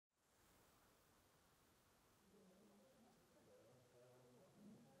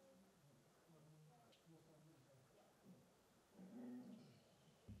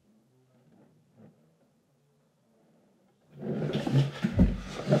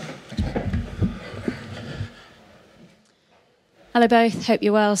Hello both, hope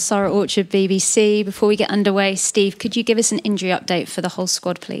you're well. Sarah Orchard, BBC. Before we get underway, Steve, could you give us an injury update for the whole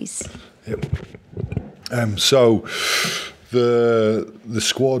squad, please? Yep. So the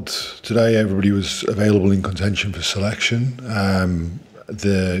squad today, everybody was available in contention for selection.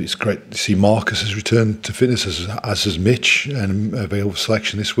 It's great to see Marcus has returned to fitness, as has Mitch, and available for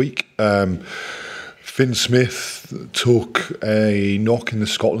selection this week. Finn Smith took a knock in the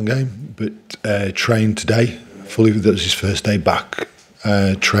Scotland game, but trained today. Fully, that was his first day back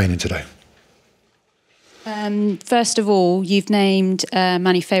training today. First of all, you've named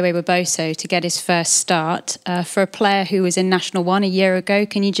Manny Fewe-Boboso to get his first start. For a player who was in National 1 a year ago,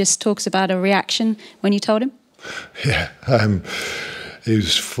 can you just talk about a reaction when you told him? Yeah, he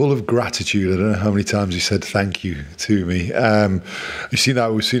was full of gratitude. I don't know how many times he said thank you to me. You've seen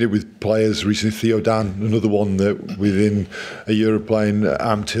that. We've seen it with players recently. Theo Dan, another one that within a year of playing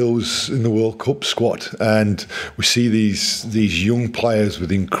Hill was in the World Cup squad. And we see these young players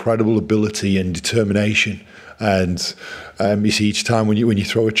with incredible ability and determination. And you see each time when you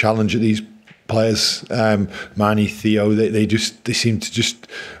throw a challenge at these players, Manny, Theo, they seem to just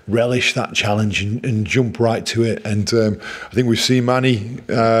relish that challenge and jump right to it. And I think we've seen Manny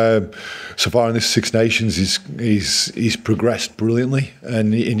so far in this Six Nations. He's progressed brilliantly,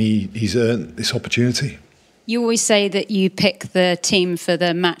 and he's earned this opportunity. You always say that you pick the team for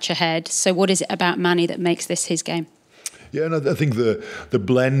the match ahead. So what is it about Manny that makes this his game? Yeah, and I think the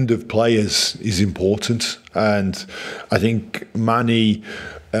blend of players is important, and I think Manny.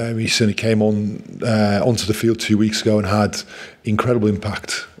 He certainly came onto the field 2 weeks ago and had incredible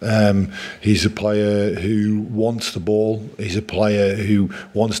impact. He's a player who wants the ball. He's a player who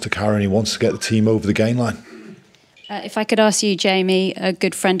wants to carry and he wants to get the team over the gain line. If I could ask you, Jamie, a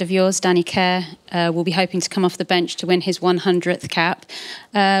good friend of yours, Danny Kerr, will be hoping to come off the bench to win his 100th cap.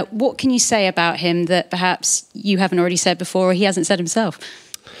 What can you say about him that perhaps you haven't already said before or he hasn't said himself?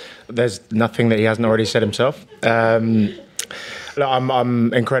 There's nothing that he hasn't already said himself.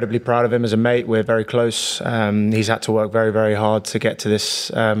 I'm incredibly proud of him as a mate. We're very close. He's had to work very, very hard to get to this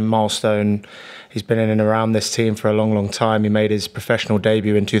milestone. He's been in and around this team for a long, long time. He made his professional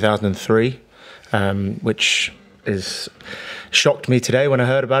debut in 2003, which is shocked me today when I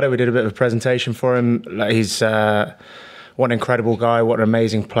heard about it. We did a bit of a presentation for him. He's what an incredible guy, what an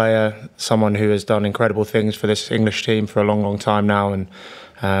amazing player, someone who has done incredible things for this English team for a long, long time now.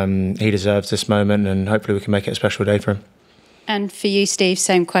 And he deserves this moment, and hopefully we can make it a special day for him. And for you, Steve,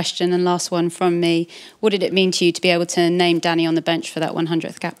 same question and last one from me. What did it mean to you to be able to name Danny on the bench for that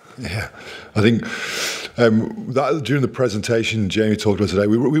 100th cap? Yeah, I think that during the presentation Jamie talked about today,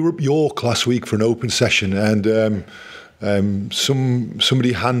 we were at York last week for an open session, and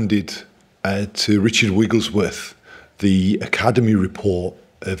somebody handed to Richard Wigglesworth the academy report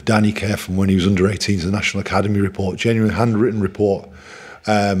of Danny Kerr from when he was under 18s, the National Academy report, genuine handwritten report.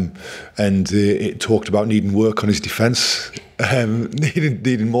 And it talked about needing work on his defence,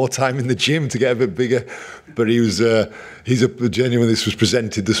 needing more time in the gym to get a bit bigger. But he's a genuine. This was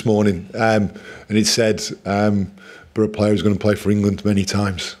presented this morning, and it said, "But a player who's going to play for England many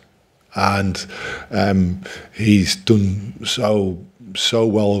times," and he's done so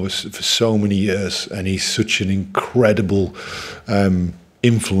well for so many years, and he's such an incredible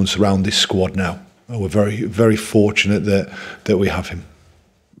influence around this squad now. We're very, very fortunate that we have him.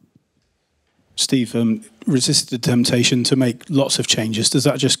 Steve, resisted the temptation to make lots of changes. Does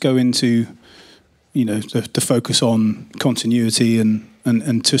that just go into, the focus on continuity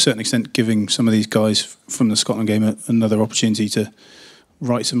and to a certain extent giving some of these guys from the Scotland game another opportunity to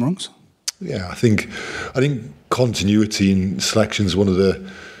right some wrongs? Yeah, I think continuity in selection is one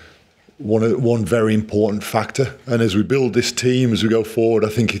very important factor. And as we build this team, as we go forward, I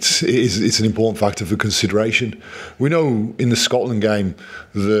think it's an important factor for consideration. We know in the Scotland game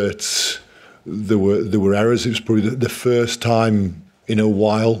that there were errors. It was probably the first time in a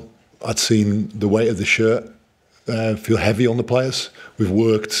while I'd seen the weight of the shirt feel heavy on the players. We've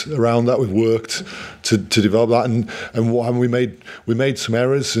worked around that. We've worked to develop that, and we made some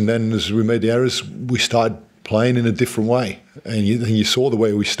errors, and then as we made the errors, we started playing in a different way. And you saw the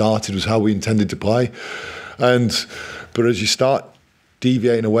way we started was how we intended to play, but as you start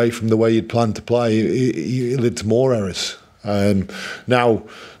deviating away from the way you'd planned to play, it led to more errors. Now,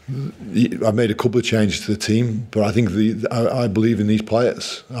 I've made a couple of changes to the team, but I think I believe in these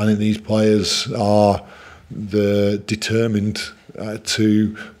players. I think these players are determined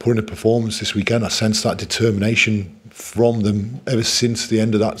to put in a performance this weekend. I sense that determination from them ever since the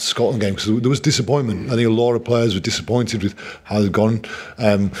end of that Scotland game, because there was disappointment. I think a lot of players were disappointed with how they'd gone.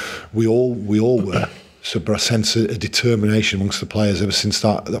 We all were. So, but I sense a determination amongst the players ever since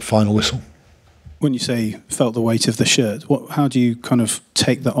that final whistle. When you say felt the weight of the shirt, how do you kind of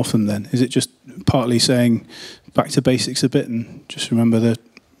take that off them then? Is it just partly saying back to basics a bit and just remember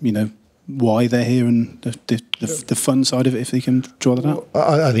why they're here and the fun side of it, if they can draw that out?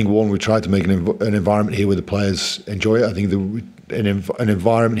 I think, one, we tried to make an environment here where the players enjoy it. I think an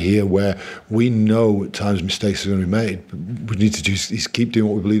environment here where we know at times mistakes are going to be made. We need to just keep doing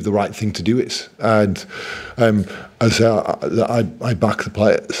what we believe the right thing to do is. And as I back the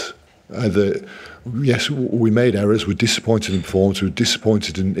players. Yes, we made errors. We're disappointed in performance. We're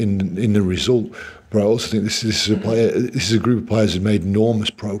disappointed in the result. But I also think this is a group of players who've made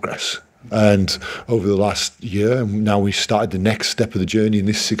enormous progress. And over the last year, and now we've started the next step of the journey in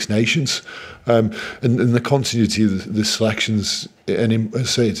this Six Nations, and the continuity of the selections. And I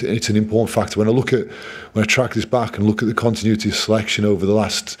say it's an important factor. When I track this back and look at the continuity of selection over the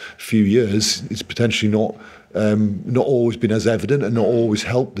last few years, it's potentially not always been as evident and not always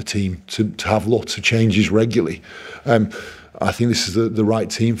helped the team to have lots of changes regularly. I think this is the right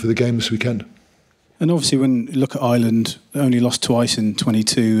team for the game this weekend. And obviously, when you look at Ireland, they only lost twice in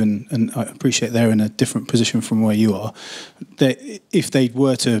 22, and I appreciate they're in a different position from where you are. If they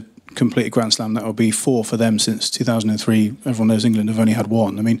were to complete a Grand Slam, that would be 4 for them since 2003. Everyone knows England have only had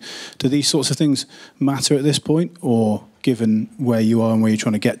 1. I mean, do these sorts of things matter at this point, or given where you are and where you're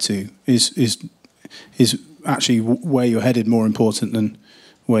trying to get to, is actually where you're headed more important than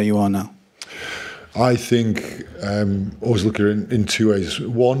where you are now? I think always look at it in 2 ways.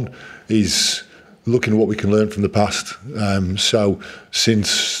 One is looking at what we can learn from the past. So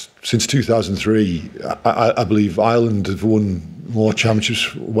since 2003, I believe Ireland have won more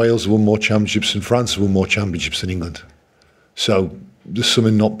championships, Wales have won more championships, and France have won more championships than England. So there's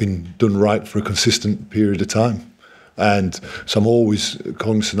something not been done right for a consistent period of time. And so I'm always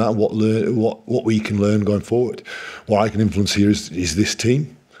cognizant of that, what we can learn going forward. What I can influence here is this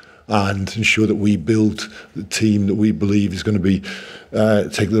team, and ensure that we build the team that we believe is going to be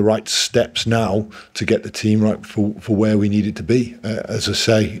take the right steps now to get the team right for where we need it to be. As I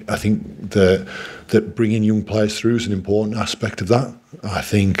say, I think that bringing young players through is an important aspect of that. I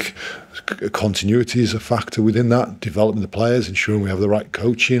think continuity is a factor within that, developing the players, ensuring we have the right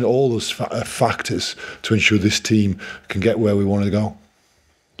coaching, all those factors to ensure this team can get where we want to go.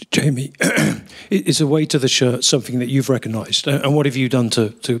 Jamie, is the weight of the shirt something that you've recognised? And what have you done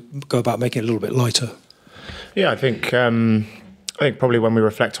to go about making it a little bit lighter? Yeah, I think probably when we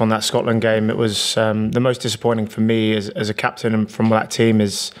reflect on that Scotland game, it was the most disappointing for me as a captain and from that team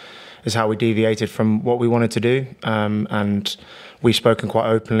is how we deviated from what we wanted to do. And we've spoken quite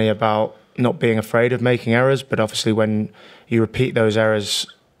openly about not being afraid of making errors, but obviously when you repeat those errors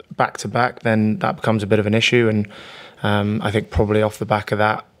back to back, then that becomes a bit of an issue. And I think probably off the back of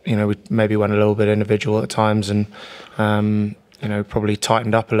that, we maybe went a little bit individual at times and, probably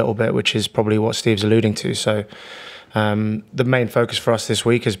tightened up a little bit, which is probably what Steve's alluding to. So the main focus for us this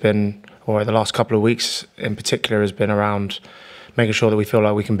week has been, or the last couple of weeks in particular, has been around making sure that we feel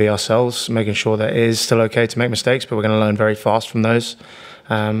like we can be ourselves, making sure that it is still okay to make mistakes, but we're going to learn very fast from those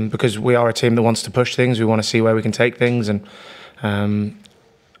because we are a team that wants to push things. We want to see where we can take things. And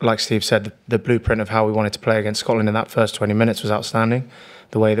like Steve said, the blueprint of how we wanted to play against Scotland in that first 20 minutes was outstanding.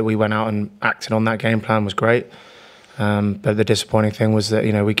 The way that we went out and acted on that game plan was great. But the disappointing thing was that,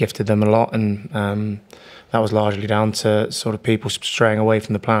 we gifted them a lot, and that was largely down to sort of people straying away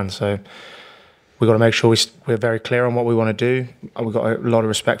from the plan. So we've got to make sure we're very clear on what we want to do. We've got a lot of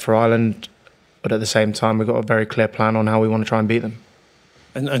respect for Ireland, but at the same time, we've got a very clear plan on how we want to try and beat them.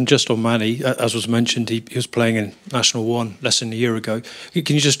 And just on Manny, as was mentioned, he was playing in National 1 less than a year ago.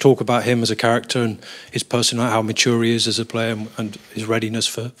 Can you just talk about him as a character and his personality, how mature he is as a player, and his readiness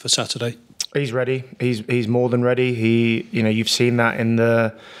for Saturday? He's ready. He's more than ready. You've seen that in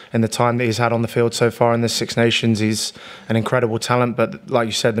the time that he's had on the field so far in the Six Nations. He's an incredible talent, but like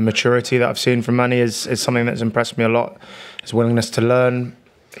you said, the maturity that I've seen from Manny is something that's impressed me a lot. His willingness to learn.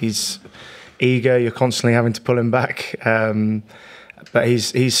 He's eager. You're constantly having to pull him back. But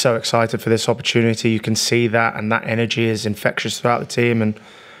he's so excited for this opportunity. You can see that, and that energy is infectious throughout the team. And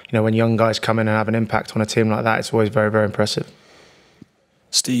when young guys come in and have an impact on a team like that, it's always very, very impressive.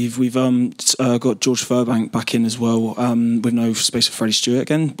 Steve, we've got George Furbank back in as well, with no space for Freddie Stewart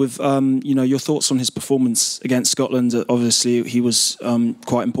again. With your thoughts on his performance against Scotland. Obviously, he was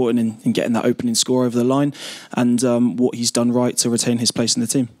quite important in getting that opening score over the line, and what he's done right to retain his place in the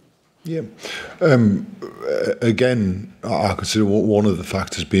team. Yeah. Again, I consider one of the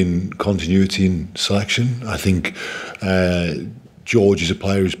factors being continuity in selection. I think George is a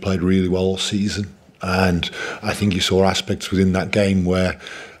player who's played really well all season. And I think you saw aspects within that game where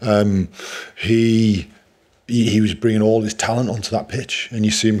he he was bringing all his talent onto that pitch, and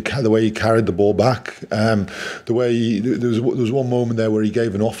you see him the way he carried the ball back, the way there was one moment there where he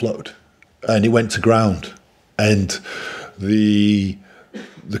gave an offload, and it went to ground, and the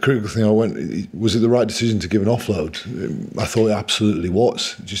critical thing was it the right decision to give an offload? I thought it absolutely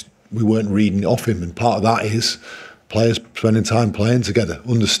was. Just we weren't reading it off him, and part of that is players spending time playing together,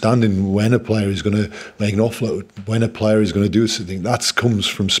 understanding when a player is going to make an offload, when a player is going to do something. That comes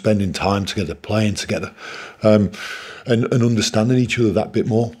from spending time together, playing together, and understanding each other that bit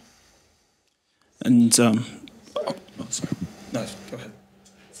more. And sorry. No, go ahead.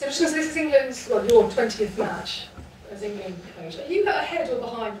 So this is England's, well, your 20th match as England coach. Are you ahead or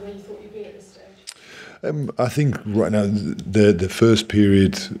behind where you thought you'd be at this stage? I think right now the first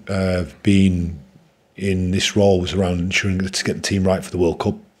period of being in this role was around ensuring to get the team right for the World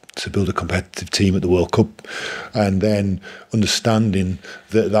Cup, to build a competitive team at the World Cup, and then understanding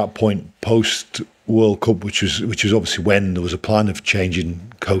that at that point post World Cup, which was obviously when there was a plan of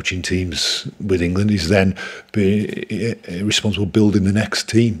changing coaching teams with England, is then be responsible for building the next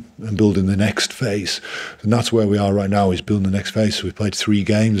team and building the next phase, and that's where we are right now, is building the next phase. So we've played 3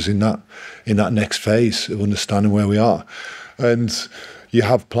 games in that next phase of understanding where we are, and you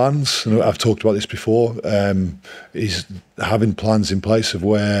have plans, and I've talked about this before, is having plans in place of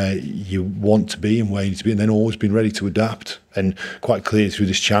where you want to be and where you need to be, and then always being ready to adapt. And quite clearly through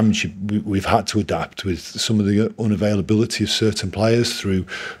this championship, we've had to adapt with some of the unavailability of certain players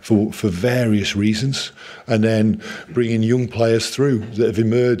for various reasons, and then bringing young players through that have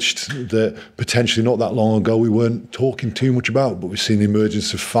emerged that potentially not that long ago we weren't talking too much about, but we've seen the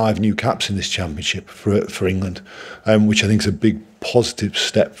emergence of 5 new caps in this championship for England, which I think is a big positive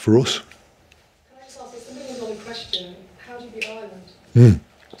step for us. Can I just ask, it's a million-dollar question. How do you beat Ireland?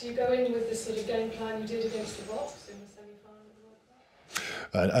 Do you go in with this sort of game plan you did against the Box in the semi-final of the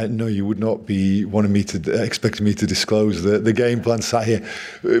World Cup? I know you would not be expecting me to disclose the game plan sat here.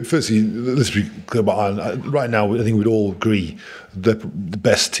 Firstly, let's be clear about Ireland. Right now, I think we'd all agree they're the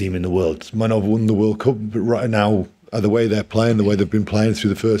best team in the world. Might not have won the World Cup, but right now, the way they're playing, the way they've been playing through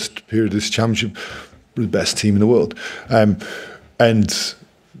the first period of this championship, the best team in the world. And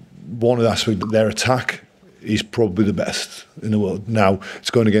one of the aspects of their attack is probably the best in the world. Now, it's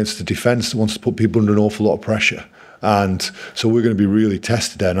going against the defence that wants to put people under an awful lot of pressure. And so we're going to be really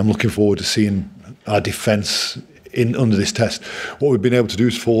tested there. And I'm looking forward to seeing our defence under this test. What we've been able to do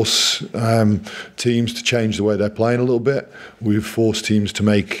is force teams to change the way they're playing a little bit. We've forced teams to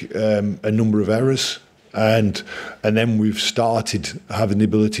make a number of errors. And then we've started having the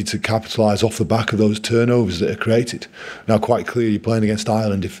ability to capitalise off the back of those turnovers that are created. Now, quite clearly, playing against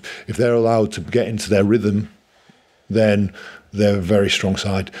Ireland, if they're allowed to get into their rhythm, then they're a very strong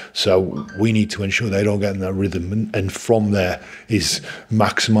side. So we need to ensure they don't get in that rhythm, and from there is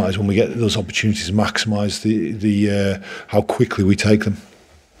maximise, when we get those opportunities, maximise the how quickly we take them.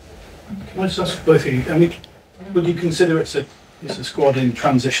 Can I just ask both of you? I mean, would you consider it's a squad in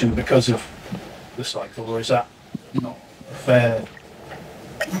transition because of the cycle, or is that not a fair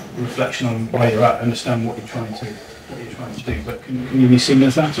reflection on where you're at? I understand what you're trying to do, but can you be seen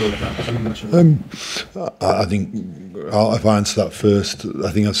as that, or is that too much of I think if I answer that first,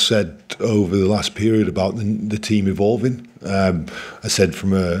 I think I've said over the last period about the team evolving. I said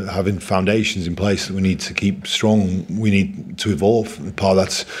from having foundations in place that we need to keep strong, we need to evolve. And part of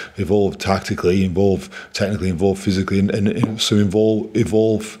that's evolve tactically, evolve technically, evolve physically, and so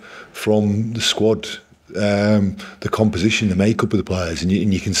evolve from the squad, the composition, the makeup of the players, and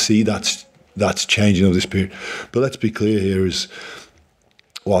you can see that's changing over this period. But let's be clear here, is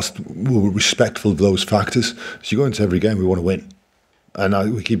whilst we're respectful of those factors, as you go into every game, we want to win,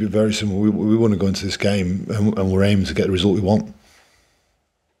 and we keep it very simple. We want to go into this game and we're aiming to get the result we want.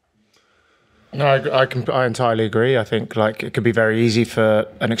 No, I entirely agree. I think it could be very easy for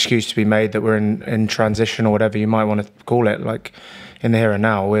an excuse to be made that we're in transition, or whatever you might want to call it. Like, in the here and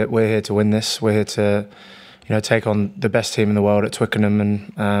now, we're here to win this. We're here to take on the best team in the world at Twickenham,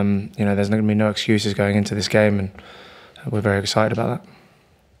 and there's going to be no excuses going into this game, and we're very excited about that.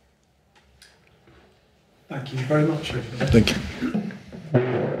 Thank you very much. Thank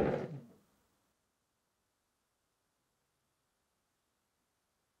you.